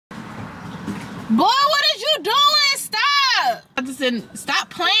Boy, what is you doing? Stop! I just said, stop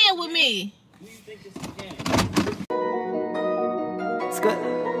playing with me. It's good.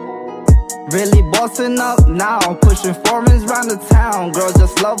 Really bossing up now, pushing foreigns round the town. Girl,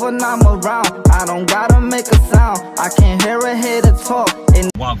 just love when I'm around. I don't gotta make a sound. I can't hear a hater talk.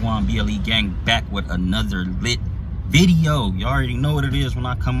 Wagwan BLE gang back with another lit video. You already know what it is when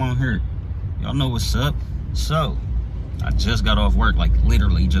I come on here. Y'all know what's up. So, I just got off work, like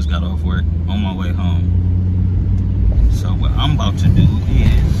literally just got off work on my way home. So what I'm about to do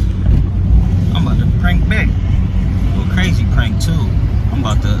is, I'm about to prank back. A little crazy prank too. I'm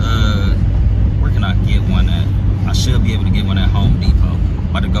about to, where can I get one at? I should be able to get one at Home Depot. I'm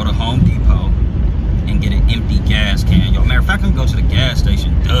about to go to Home Depot and get an empty gas can, y'all. Matter of fact, I can go to the gas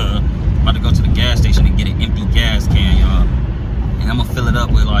station, duh. I'm about to go to the gas station and get an empty gas can, y'all. And I'm gonna fill it up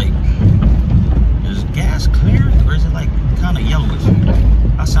with like, is gas clear or is it like kind of yellowish?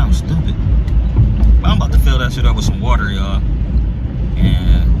 I sound stupid. But I'm about to fill that shit up with some water, y'all.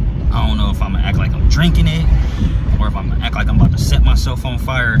 And I don't know if I'm gonna act like I'm drinking it or if I'm gonna act like I'm about to set myself on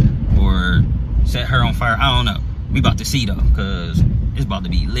fire or set her on fire. I don't know. We about to see though, cause it's about to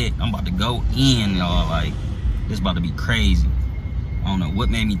be lit. I'm about to go in, y'all. Like, it's about to be crazy. I don't know what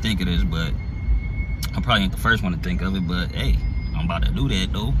made me think of this, but I probably ain't the first one to think of it, but hey, I'm about to do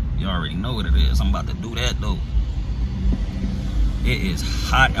that though. You already know what it is. I'm about to do that though. It is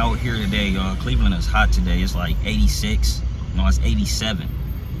hot out here today, y'all. Cleveland is hot today. It's like 86. No, it's 87.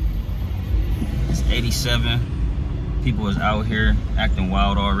 It's 87. People is out here acting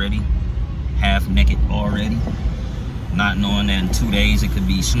wild already. Half naked already. Not knowing that in 2 days it could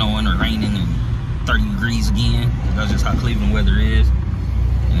be snowing or raining and 30 degrees again. That's just how Cleveland weather is.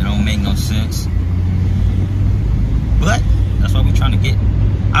 It don't make no sense. But that's why we're trying to get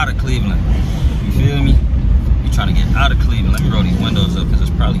out of Cleveland. You feel me? We're trying to get out of Cleveland. Let me roll these windows up because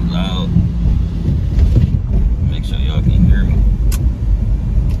it's probably loud. Make sure y'all can hear me.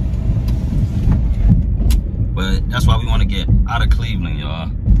 But that's why we want to get out of Cleveland, y'all.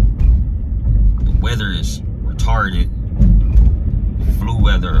 The weather is retarded. Flu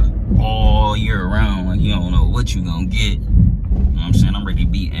weather all year round. Like, you don't know what you gonna get. You know what I'm saying? I'm ready to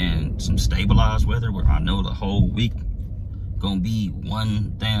be in some stabilized weather where I know the whole week gonna be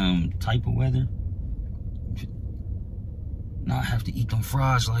one damn type of weather. Not have to eat them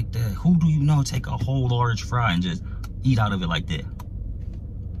fries like that. Who do you know take a whole large fry and just eat out of it like that?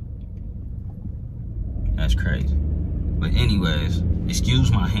 That's crazy. But anyways,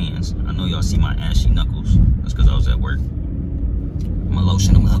 excuse my hands. I know y'all see my ashy knuckles. That's because I was at work. I'm gonna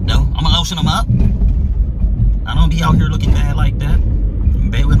lotion them up though. I'm gonna lotion them up. I don't be out here looking bad like that.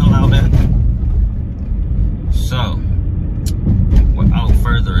 They wouldn't allow that. So, without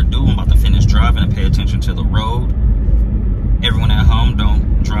further ado, I'm about to finish driving and pay attention to the road. Everyone at home,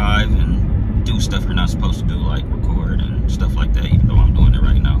 don't drive and do stuff you're not supposed to do, like record and stuff like that, even though I'm doing it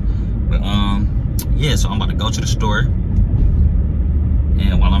right now. But yeah, so I'm about to go to the store.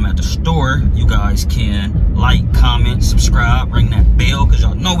 And while I'm at the store, you guys can like, comment, subscribe, ring that bell, because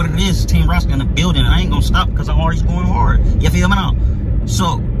y'all know what it is. It's Team Roscoe in the building, and I ain't gonna stop because I'm always going hard. You feel me now?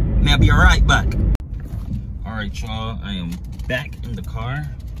 So, may I be right back. Alright, y'all, I am back in the car.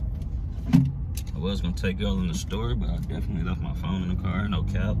 I was gonna take y'all in the store, but I definitely left my phone in the car, no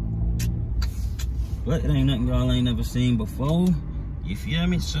cap. But it ain't nothing y'all ain't never seen before. You feel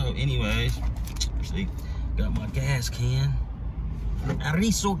me? So anyways, see, got my gas can.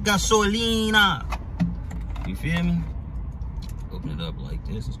 Ariso gasolina. You feel me? Open it up like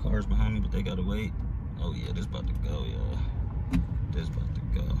this. There's cars behind me, but they gotta wait. Oh yeah, this about to go, y'all. This about to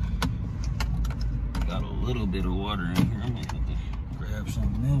go. Got a little bit of water in here. I'm gonna have to grab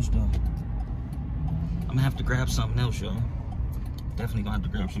something else though. I'm gonna have to grab something else, y'all. Definitely gonna have to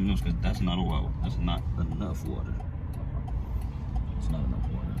grab something else because that's not a water. That's not enough water. It's not enough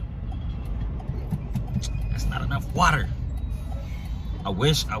water. That's not enough water. I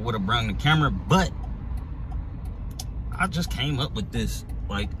wish I would have brought the camera, but I just came up with this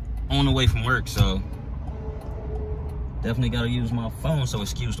like on the way from work, so definitely gotta use my phone, so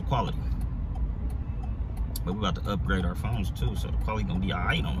excuse the quality. But we're about to upgrade our phones too, so the quality gonna be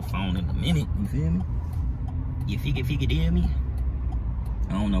alright on the phone in a minute, you feel me? You figure hear me?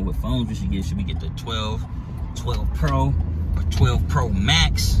 I don't know what phones we should get. Should we get the 12 Pro, or 12 Pro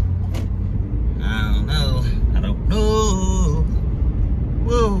Max? I don't know.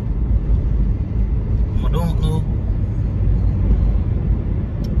 Whoa. I don't know.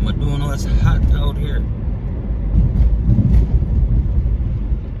 It's hot out here.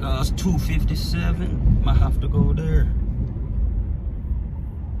 It's 257. Might have to go there.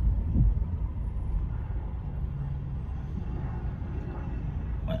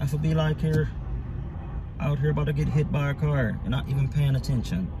 Might have to be like here out here about to get hit by a car and not even paying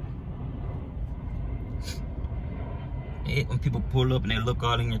attention. When people pull up and they look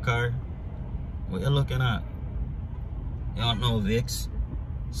out in your car, what you looking at? Y'all know Vicks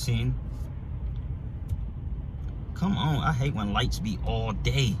scene. Come on, I hate when lights be all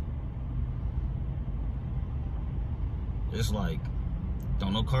day. It's like,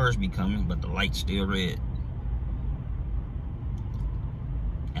 don't no cars be coming, but the light's still red.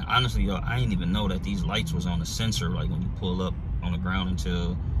 And honestly, y'all, I didn't even know that these lights was on a sensor, like when you pull up on the ground,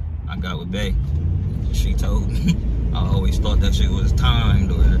 until I got with Bae. She told me. I always thought that shit was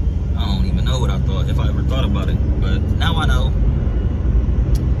timed, or I don't even know what I thought, if I ever thought about it. But now I know.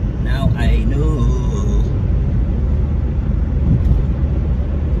 Now I know.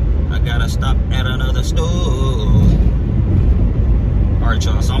 I gotta stop at another store. Alright,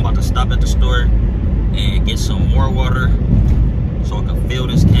 y'all, so I'm about to stop at the store and get some more water so I can fill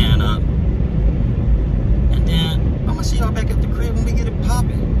this can up. And then I'm gonna see y'all back at the crib when we get it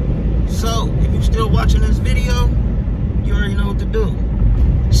popping. So, if you're still watching this video, you already know what to do.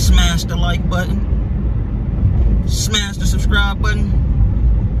 Smash the like button, smash the subscribe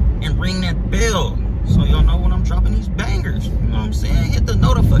button, and ring that bell so y'all know when I'm dropping these bangers. You know what I'm saying? Hit the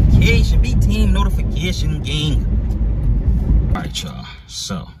notification. Be team notification gang. Alright, y'all.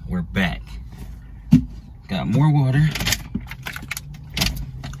 So, we're back. Got more water.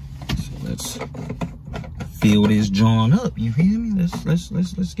 So let's fill this joint up. You hear me?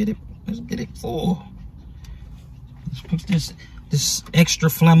 Let's get it full. Let's put this extra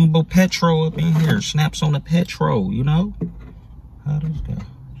flammable petrol up in here. Snaps on the petrol, you know? How does go?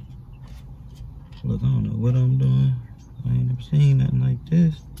 Look, I don't know what I'm doing. I ain't never seen nothing like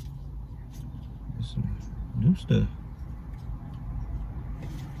this. There's some new stuff.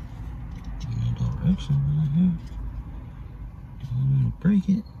 In the direction right here. I don't want to break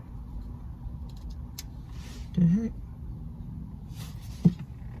it. What the heck?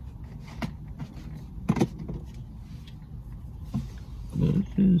 What is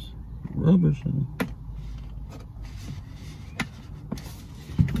this? Rubber something.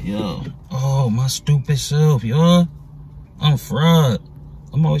 Yo, oh, my stupid self, y'all. I'm fried.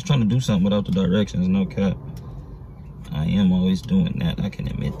 I'm always trying to do something without the directions, no cap. I am always doing that, I can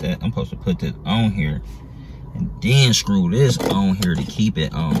admit that. I'm supposed to put this on here and then screw this on here to keep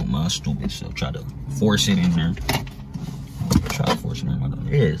it on. My stupid self. Try to force it in there. Try to force it in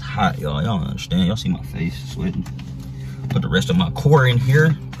there. It is hot, y'all. Y'all don't understand. Y'all see my face sweating. Put the rest of my core in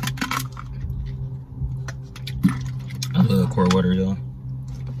here. I love core water, y'all.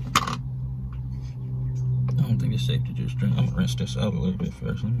 I don't think it's safe to just drink. I'm gonna rinse this out a little bit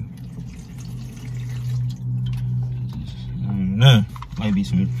first. I don't know. Might be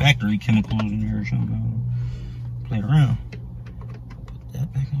some factory chemicals in here or something. Play around. Put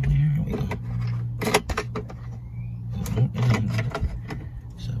that back on there. Here we go.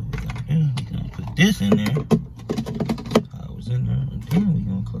 So we're gonna put this in there. I was in there, and then we're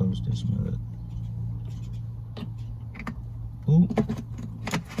gonna close this mud. Boop.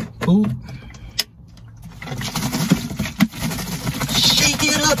 Boop. Shake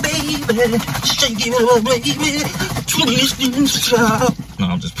it up, baby. Shake it up, baby. Twist and shout. No,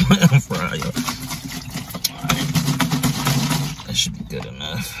 I'm just playing. I'm fried, y'all. Alright. That should be good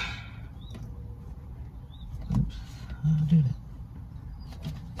enough. Oops. I'll do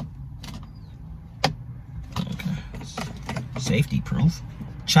that. Okay. Safety proof.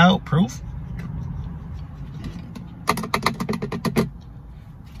 Child proof.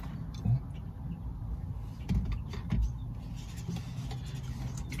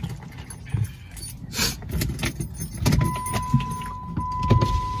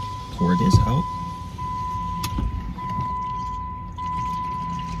 Pour this out.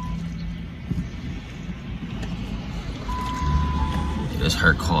 That's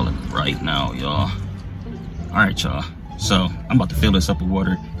her calling right now, y'all. Alright, y'all. So, I'm about to fill this up with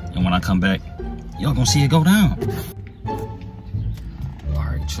water, and when I come back, y'all gonna see it go down.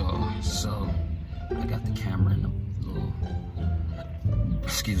 Alright, y'all. So, I got the camera in the little...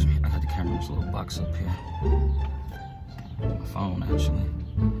 Excuse me. I got the camera in this little box up here. My phone, actually.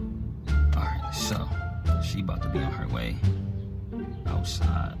 Alright, so she about to be on her way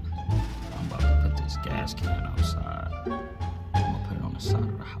outside. I'm about to put this gas can outside. I'm gonna put it on the side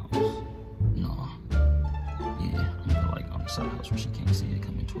of the house. No. Yeah, I'm gonna put it like on the side of the house where she can't see it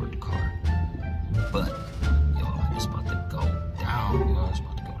coming toward the car. But, y'all, it's about to go down. Y'all, it's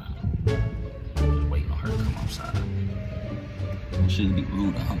about to go down. I'm just waiting on her to come outside. I shouldn't be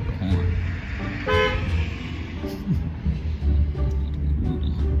rude to hump the horn.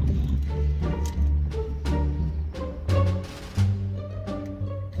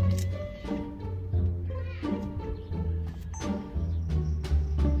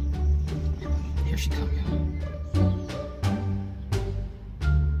 she coming.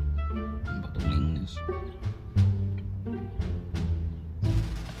 I'm about to wing this.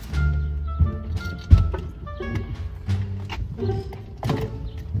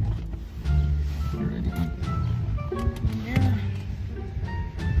 Ready? Yeah.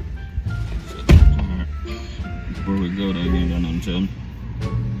 Before we go though, you ain't got nothing to tell me.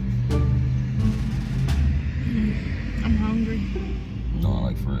 I'm hungry. No,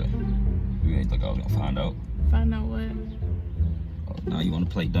 like for real. You ain't think I was gonna find out. Find out what? Oh, now you wanna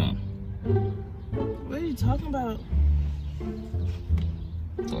play dumb. What are you talking about?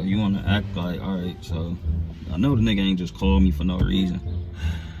 So you wanna act like, alright, so I know the nigga ain't just called me for no reason.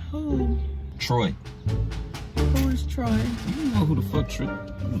 Who? Troy. Who is Troy? You know who the fuck Troy?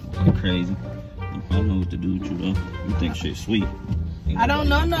 You crazy. I don't know what to do with you though. You think shit sweet. I don't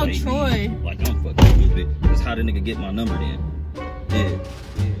know no Troy. Like I'm fucking stupid. That's how the nigga get my number then. Yeah.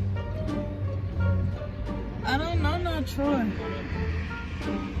 I don't know no Troy.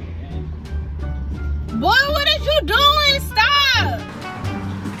 Boy, what is you doing? Stop!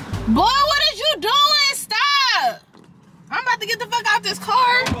 Boy, what is you doing? Stop! I'm about to get the fuck out this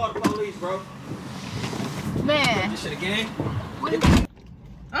car. Call the police, bro. Man. This shit again?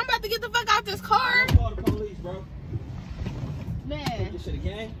 I'm about to get the fuck out this car. Call the police, bro. Man. This shit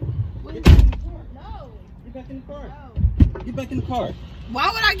again? What Get is back in the car. No. Get back in the car. No. Get back in the car. Why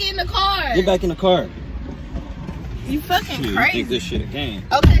would I get in the car? Get back in the car. You fucking Shit, crazy. You think this shit again?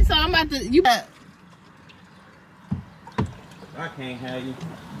 Okay, so I'm about to I can't have you.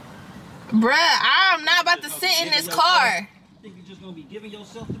 Bruh, I'm not about to sit in this car. Think you just gonna be giving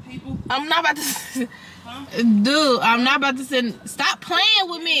yourself to people? I'm not about to Huh? Dude, I'm not about to sit. Stop playing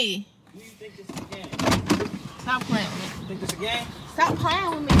with me. Do you think this is a game? Stop playing with me. You think this a game? Stop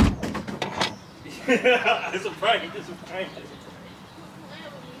playing with me. It's a prank. It's a prank.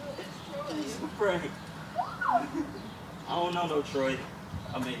 It's a prank. I don't know no Troy.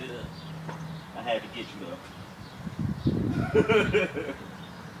 I made it up. I had to get you up.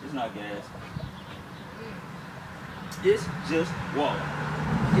 It's not gas. It's just water.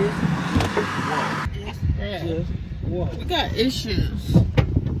 It's just water. We got issues.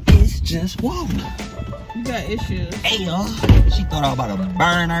 It's just water. We got issues. Hey y'all, she thought I was about to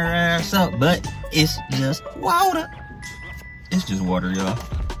burn her ass up, but it's just water. It's just water, y'all.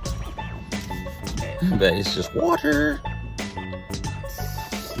 But it's just water.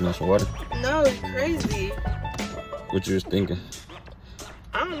 You want some water? No, it's crazy. What you was thinking?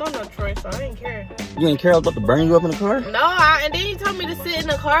 I don't know no Troy, so I ain't care. You ain't care about to burn you up in the car? No, and then you told me to sit in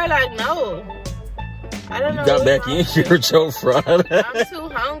the car, like, no. I don't know. You got back in here with your fried ass. I'm too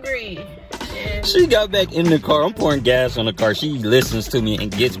hungry. And She got back in the car. I'm pouring gas on the car. She listens to me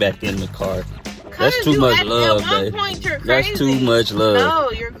and gets back in the car. That's too much love, babe. You're crazy. That's too much love.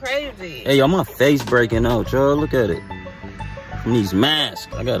 No, you're crazy. Hey, y'all, my face breaking out, y'all. Look at it. From these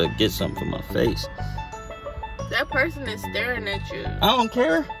masks. I gotta get something for my face. That person is staring at you. I don't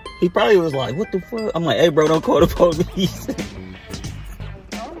care. He probably was like, what the fuck? I'm like, hey, bro, don't call the police.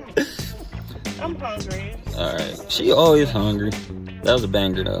 I'm hungry. All right. She always hungry. That was a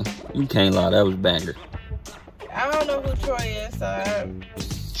banger, though. You can't lie. That was a banger. I don't know who Troy is, so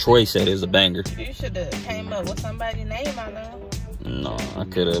Troy said it was a banger. you should have came up with somebody's name I know. No, I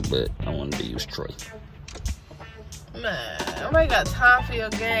could have, but I wanted to use Troy. Man, nobody got time for your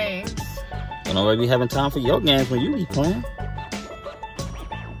games. Don't nobody be having time for your games when you be playing.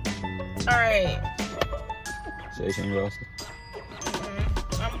 Alright. Say Team Roster.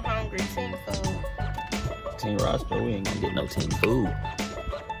 I'm hungry. Team food. Team Roster, we ain't gonna get no team food.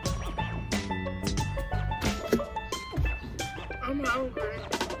 I'm hungry.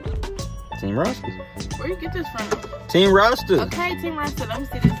 Team Roster. Where you get this from? Team Roster. Okay, Team Roster. Let me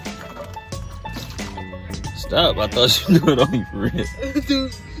see this. Stop. I thought you knew it on me for real.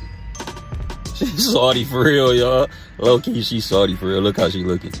 She's salty for real, y'all. Low key, she's salty for real. Look how she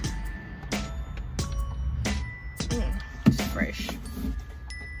looking. It's fresh.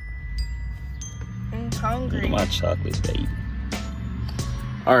 I'm hungry. My chocolate baby.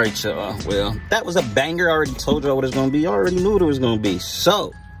 All right, y'all. Well, that was a banger. I already told y'all what it's gonna be. I already knew what it was gonna be.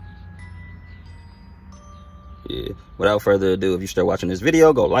 So, yeah. Without further ado, if you start watching this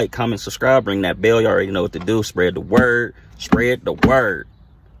video, go like, comment, subscribe, ring that bell. You already know what to do. Spread the word. Spread the word.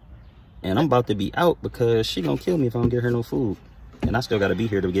 And I'm about to be out because she gonna kill me if I don't get her no food. And I still gotta be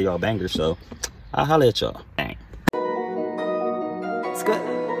here to get y'all bangers. So, I'll holler at y'all. Bang. It's good.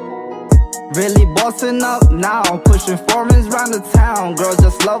 Really bossing up now, pushing foreigns round the town. Girls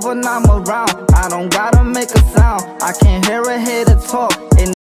just love when I'm around. I don't gotta make a sound. I can hear her head to talk.